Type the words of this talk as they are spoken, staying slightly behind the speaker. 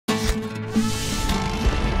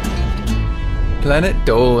Planet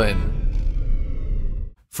Dolan.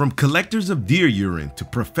 From collectors of deer urine to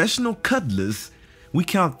professional cuddlers, we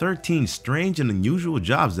count 13 strange and unusual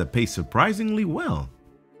jobs that pay surprisingly well.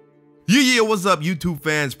 Yeah, what's up YouTube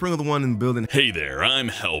fans? Pringle the one in the building. Hey there, I'm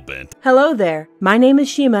Hellbent. Hello there, my name is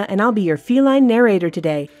Shima and I'll be your feline narrator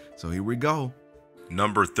today. So here we go.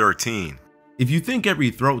 Number 13. If you think every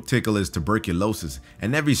throat tickle is tuberculosis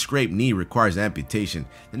and every scraped knee requires amputation,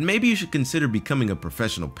 then maybe you should consider becoming a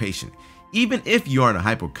professional patient. Even if you aren't a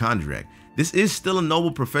hypochondriac, this is still a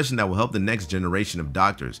noble profession that will help the next generation of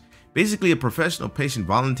doctors. Basically, a professional patient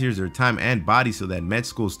volunteers their time and body so that med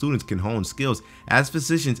school students can hone skills as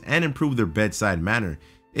physicians and improve their bedside manner.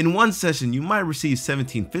 In one session, you might receive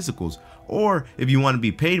 17 physicals, or if you want to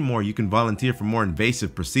be paid more, you can volunteer for more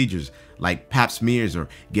invasive procedures like pap smears or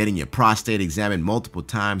getting your prostate examined multiple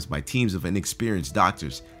times by teams of inexperienced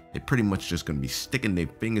doctors. They're pretty much just going to be sticking their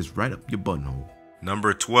fingers right up your butthole.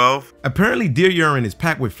 Number 12. Apparently, deer urine is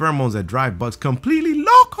packed with pheromones that drive bucks completely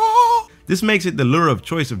loco. This makes it the lure of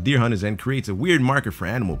choice of deer hunters and creates a weird market for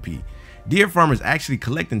animal pee. Deer farmers actually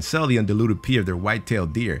collect and sell the undiluted pee of their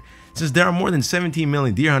white-tailed deer. Since there are more than 17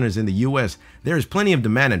 million deer hunters in the US, there is plenty of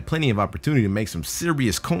demand and plenty of opportunity to make some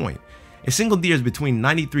serious coin. A single deer is between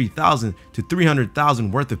 93,000 to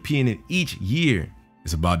 300,000 worth of pee in it each year.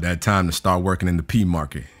 It's about that time to start working in the pee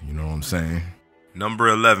market, you know what I'm saying? Number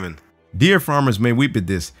 11. Deer farmers may weep at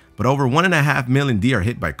this, but over 1.5 million deer are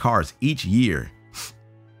hit by cars each year.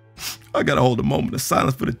 I gotta hold a moment of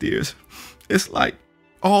silence for the deers. It's like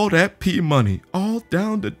all that pee money, all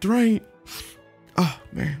down the drain. Oh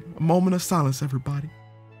man, a moment of silence, everybody.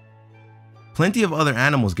 Plenty of other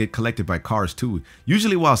animals get collected by cars too,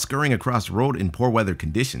 usually while scurrying across the road in poor weather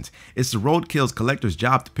conditions. It's the roadkill's collector's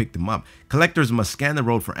job to pick them up. Collectors must scan the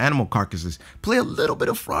road for animal carcasses, play a little bit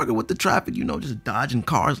of Frogger with the traffic, you know, just dodging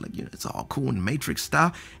cars like, you know, it's all cool in Matrix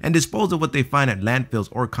style, and dispose of what they find at landfills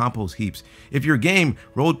or compost heaps. If you're game,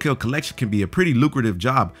 roadkill collection can be a pretty lucrative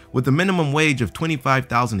job with a minimum wage of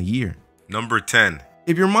 $25,000 a year. Number 10.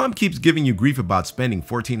 If your mom keeps giving you grief about spending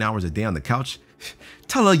 14 hours a day on the couch,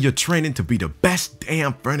 tell her you're training to be the best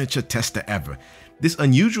damn furniture tester ever. This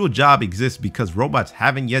unusual job exists because robots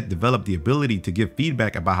haven't yet developed the ability to give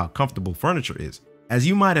feedback about how comfortable furniture is. As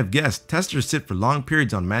you might have guessed, testers sit for long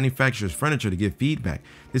periods on manufacturers' furniture to give feedback.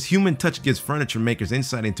 This human touch gives furniture makers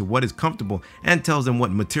insight into what is comfortable and tells them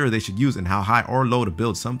what material they should use and how high or low to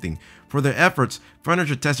build something. For their efforts,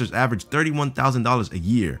 furniture testers average $31,000 a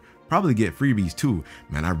year. Probably get freebies too.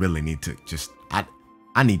 Man, I really need to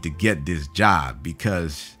I need to get this job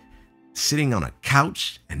because sitting on a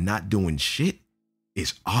couch and not doing shit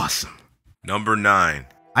is awesome. Number 9.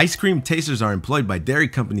 Ice cream tasters are employed by dairy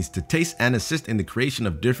companies to taste and assist in the creation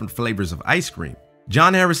of different flavors of ice cream.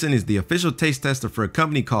 John Harrison is the official taste tester for a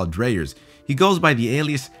company called Dreyer's. He goes by the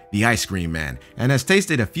alias The Ice Cream Man and has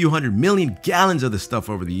tasted a few 100 million gallons of the stuff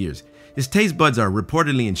over the years. His taste buds are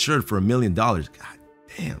reportedly insured for $1 million. God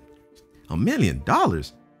damn, $1 million?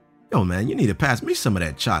 Yo man, you need to pass me some of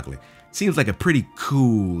that chocolate. Seems like a pretty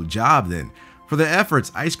cool job then. For their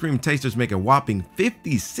efforts, ice cream tasters make a whopping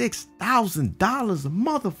 $56,000 a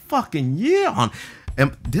motherfucking year on.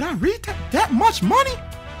 Did I read that much money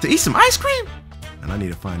to eat some ice cream? And I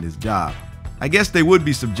need to find this job. I guess they would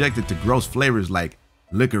be subjected to gross flavors like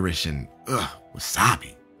licorice and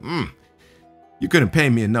wasabi. You couldn't pay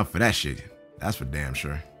me enough for that shit. That's for damn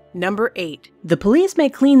sure. Number 8. The police may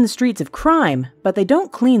clean the streets of crime, but they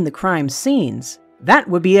don't clean the crime scenes. That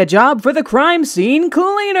would be a job for the crime scene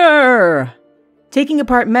cleaner! Taking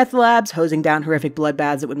apart meth labs, hosing down horrific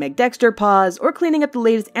bloodbaths that would make Dexter pause, or cleaning up the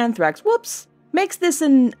latest anthrax whoops makes this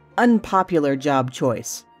an unpopular job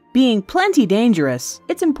choice. Being plenty dangerous,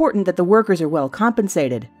 it's important that the workers are well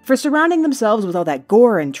compensated. For surrounding themselves with all that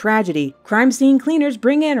gore and tragedy, crime scene cleaners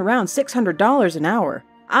bring in around $600 an hour.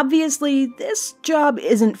 Obviously, this job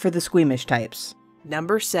isn't for the squeamish types.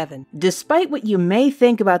 Number 7. Despite what you may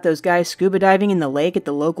think about those guys scuba diving in the lake at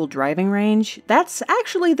the local driving range, that's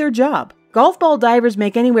actually their job. Golf ball divers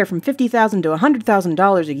make anywhere from $50,000 to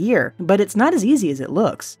 $100,000 a year, but it's not as easy as it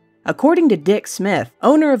looks. According to Dick Smith,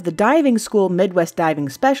 owner of the diving school Midwest Diving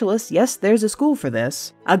Specialists, yes, there's a school for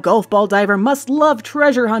this, a golf ball diver must love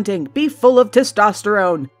treasure hunting, be full of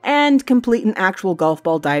testosterone, and complete an actual golf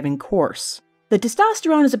ball diving course. The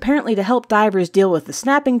testosterone is apparently to help divers deal with the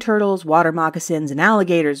snapping turtles, water moccasins, and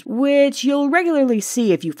alligators, which you'll regularly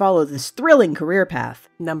see if you follow this thrilling career path.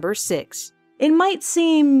 Number 6. It might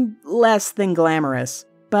seem less than glamorous,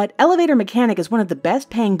 but elevator mechanic is one of the best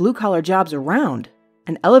paying blue-collar jobs around.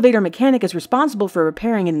 An elevator mechanic is responsible for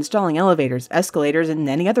repairing and installing elevators, escalators, and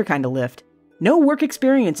any other kind of lift. No work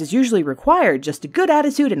experience is usually required, just a good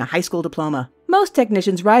attitude and a high school diploma. Most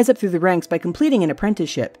technicians rise up through the ranks by completing an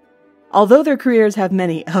apprenticeship. Although their careers have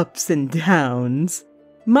many ups and downs,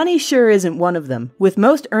 money sure isn't one of them, with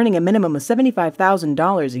most earning a minimum of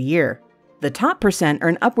 $75,000 a year. The top percent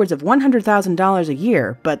earn upwards of $100,000 a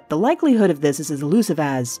year, but the likelihood of this is as elusive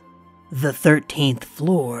as the 13th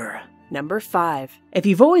floor. Number 5. If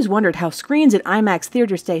you've always wondered how screens at IMAX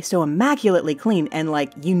theaters stay so immaculately clean, and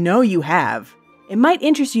you have, it might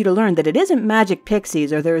interest you to learn that it isn't magic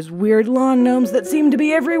pixies or those weird lawn gnomes that seem to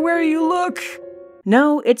be everywhere you look.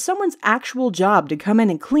 No, it's someone's actual job to come in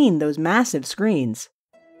and clean those massive screens.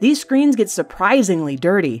 These screens get surprisingly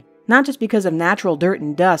dirty, not just because of natural dirt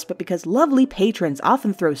and dust, but because lovely patrons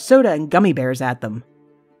often throw soda and gummy bears at them.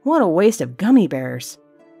 What a waste of gummy bears.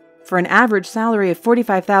 For an average salary of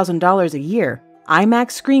 $45,000 a year,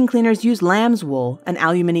 IMAX screen cleaners use lamb's wool, an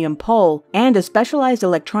aluminium pole, and a specialized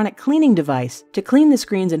electronic cleaning device to clean the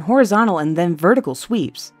screens in horizontal and then vertical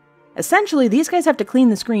sweeps. Essentially, these guys have to clean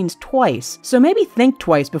the screens twice, so maybe think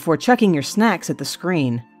twice before chucking your snacks at the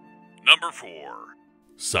screen. Number 4.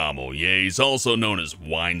 Sommeliers, also known as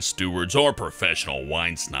wine stewards or professional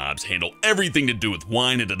wine snobs, handle everything to do with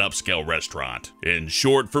wine at an upscale restaurant. In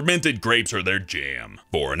short, fermented grapes are their jam.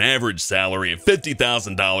 For an average salary of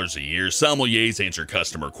 $50,000 a year, sommeliers answer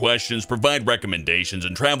customer questions, provide recommendations,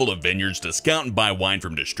 and travel to vineyards to scout and buy wine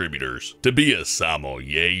from distributors. To be a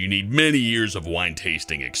sommelier, you need many years of wine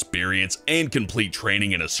tasting experience and complete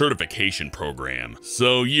training in a certification program.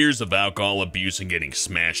 So years of alcohol abuse and getting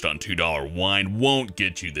smashed on $2 wine won't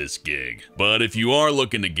get you this gig. But if you are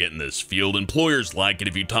looking to get in this field, employers like it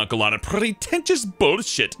if you talk a lot of pretentious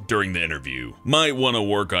bullshit during the interview. Might want to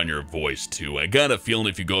work on your voice too. I got a feeling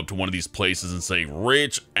if you go up to one of these places and say,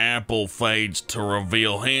 "Rich apple fades to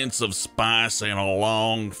reveal hints of spice and a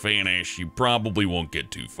long finish," you probably won't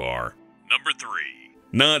get too far. Number 3.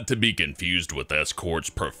 Not to be confused with escorts,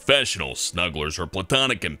 professional snugglers are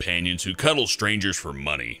platonic companions who cuddle strangers for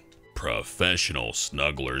money. Professional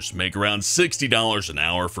snugglers make around $60 an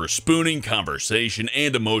hour for spooning, conversation,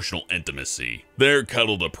 and emotional intimacy. Their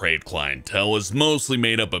cuddle-depraved clientele is mostly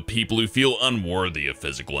made up of people who feel unworthy of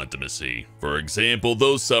physical intimacy. For example,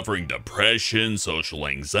 those suffering depression, social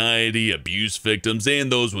anxiety, abuse victims,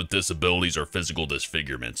 and those with disabilities or physical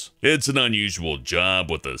disfigurements. It's an unusual job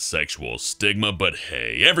with a sexual stigma, but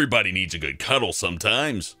hey, everybody needs a good cuddle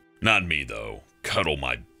sometimes. Not me though. Cuddle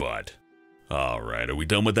my butt. Alright, are we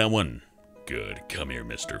done with that one? Good. Come here,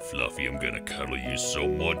 Mr. Fluffy. I'm gonna cuddle you so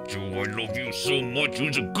much. Oh, I love you so much. You're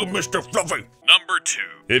a good Mr. Fluffy. Number 2.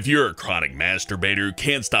 If you're a chronic masturbator who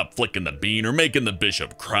can't stop flicking the bean or making the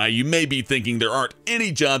bishop cry, you may be thinking there aren't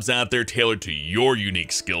any jobs out there tailored to your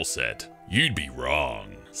unique skill set. You'd be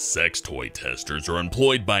wrong. Sex toy testers are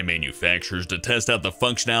employed by manufacturers to test out the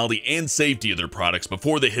functionality and safety of their products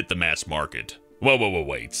before they hit the mass market.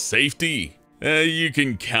 Wait, safety? You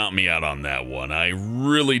can count me out on that one. I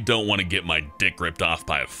really don't want to get my dick ripped off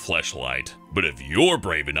by a fleshlight. But if you're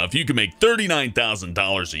brave enough, you can make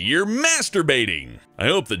 $39,000 a year masturbating. I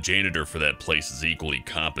hope the janitor for that place is equally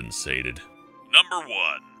compensated. Number 1.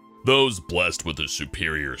 Those blessed with a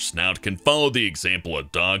superior snout can follow the example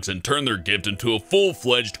of dogs and turn their gift into a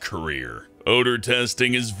full-fledged career. Odor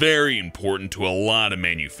testing is very important to a lot of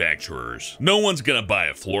manufacturers. No one's gonna buy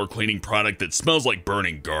a floor cleaning product that smells like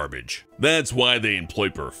burning garbage. That's why they employ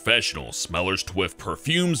professional smellers to whiff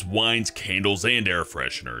perfumes, wines, candles, and air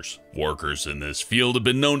fresheners. Workers in this field have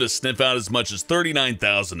been known to sniff out as much as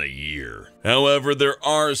 $39,000 a year. However, there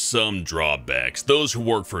are some drawbacks. Those who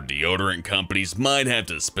work for deodorant companies might have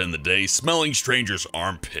to spend the day smelling strangers'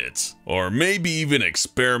 armpits, or maybe even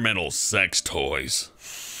experimental sex toys.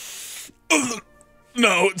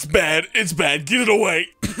 No, it's bad. Get it away.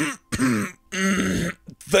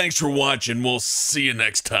 Thanks for watching. We'll see you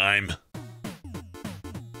next time.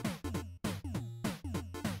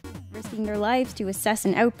 Risking their lives to assess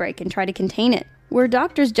an outbreak and try to contain it. Where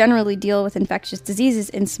doctors generally deal with infectious diseases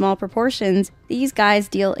in small proportions, these guys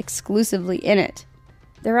deal exclusively in it.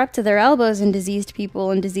 They're up to their elbows in diseased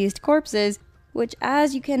people and diseased corpses, which,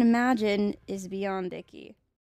 as you can imagine, is beyond icky.